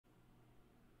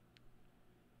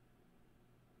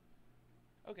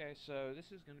Okay, so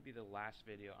this is going to be the last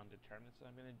video on determinants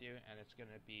that I'm going to do, and it's going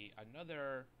to be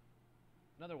another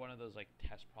one of those like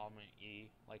test problem-y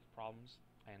like problems,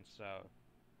 and so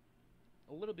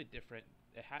a little bit different.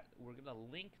 We're going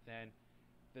to link then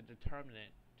the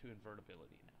determinant to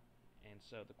invertibility now, and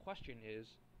so the question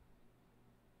is,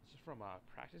 this is from a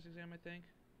practice exam, I think.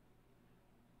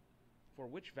 For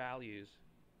which values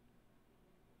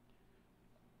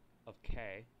of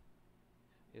k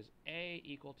is A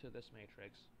equal to this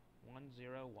matrix 1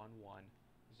 0 1 1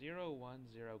 0 1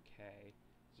 0 k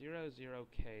 0 0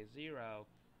 k 0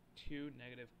 2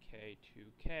 negative k 2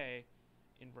 k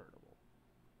invertible?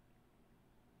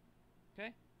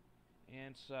 Okay,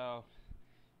 and so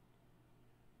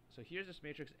here's this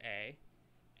matrix A,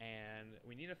 and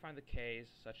we need to find the k's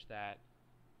such that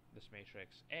this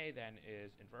matrix A then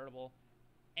is invertible.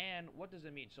 And what does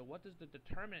it mean? So what does the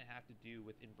determinant have to do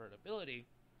with invertibility?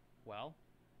 Well,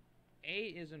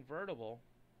 A is invertible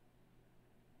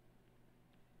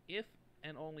if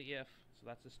and only if, so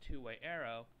that's this two-way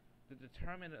arrow, the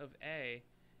determinant of A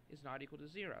is not equal to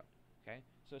 0. Okay?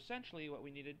 So essentially what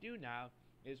we need to do now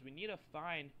is we need to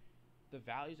find the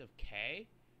values of k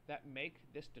that make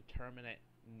this determinant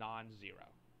non-zero.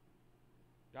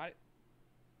 Got it?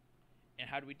 And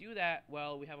how do we do that?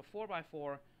 Well, we have a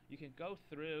 4x4. You can go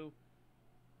through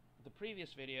the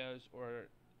previous videos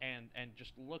and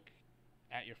just look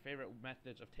at your favorite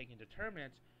methods of taking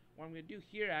determinants. What I'm going to do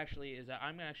here actually is that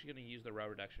I'm actually going to use the row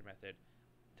reduction method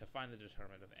to find the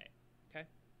determinant of A. Okay?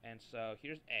 And so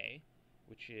here's A,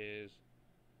 which is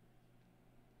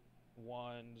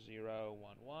 1 0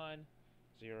 1 1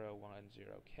 0 1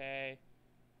 0 k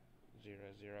 0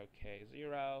 0 k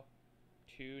 0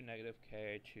 2 negative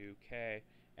k 2 k.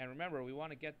 And remember, we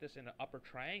want to get this in an upper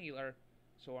triangular,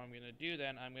 so what I'm going to do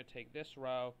then, I'm going to take this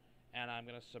row and I'm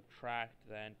going to subtract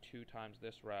then 2 times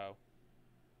this row.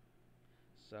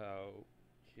 So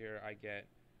here I get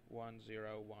 1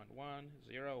 0 1 1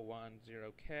 0 1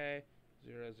 0 k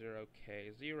 0 0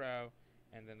 k 0,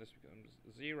 and then this becomes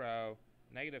 0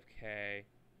 negative k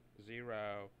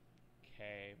 0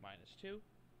 k minus 2.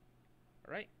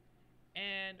 Alright,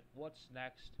 and what's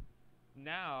next?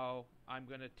 Now I'm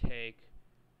going to take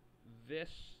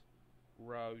this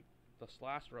row, this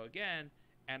last row again,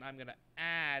 and I'm going to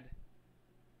add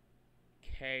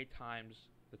k times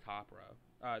the top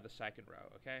row, the second row,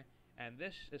 okay? And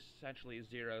this essentially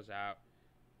zeroes out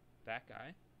that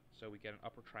guy, so we get an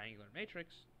upper triangular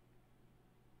matrix.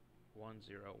 1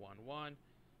 0 1 1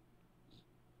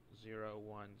 0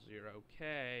 1 0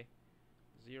 k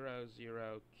 0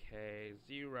 0 k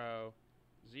 0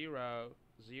 0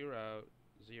 0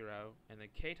 0, and then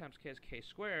k times k is k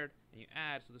squared, and you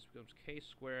add, so this becomes k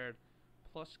squared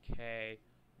plus k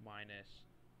minus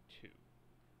 2.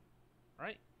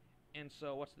 Alright? And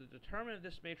so what's the determinant of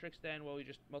this matrix then? Well, we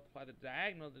just multiply the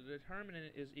diagonal. The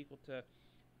determinant is equal to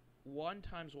 1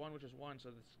 times 1, which is 1, so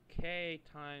this k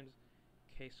times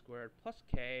k squared plus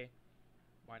k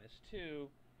minus 2.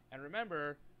 And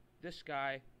remember, this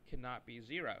guy cannot be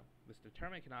 0. This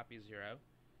determinant cannot be 0.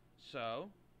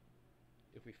 So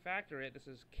if we factor it, this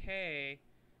is k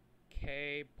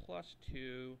plus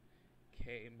 2,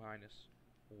 k minus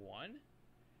 1.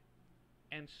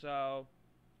 And so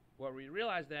what we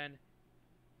realize then,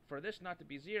 for this not to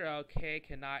be 0, k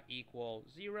cannot equal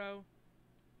 0,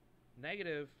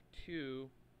 negative 2,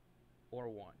 or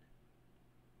 1.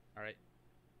 Alright,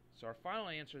 so our final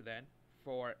answer then,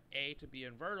 for A to be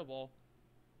invertible,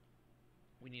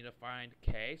 we need to find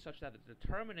k such that the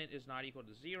determinant is not equal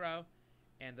to 0,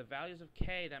 and the values of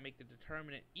k that make the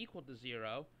determinant equal to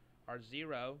 0 are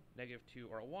 0, negative 2,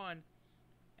 or 1.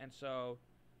 And so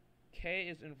k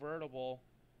is invertible,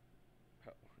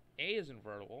 A is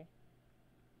invertible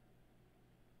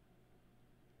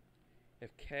if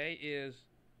k is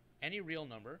any real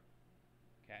number,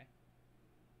 okay,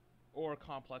 or a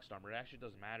complex number. It actually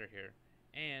doesn't matter here.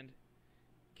 And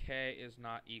k is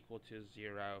not equal to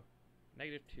 0,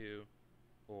 negative 2,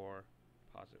 or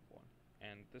positive 1.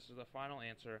 And this is the final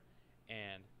answer,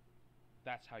 and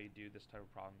that's how you do this type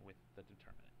of problem with the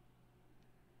determinant.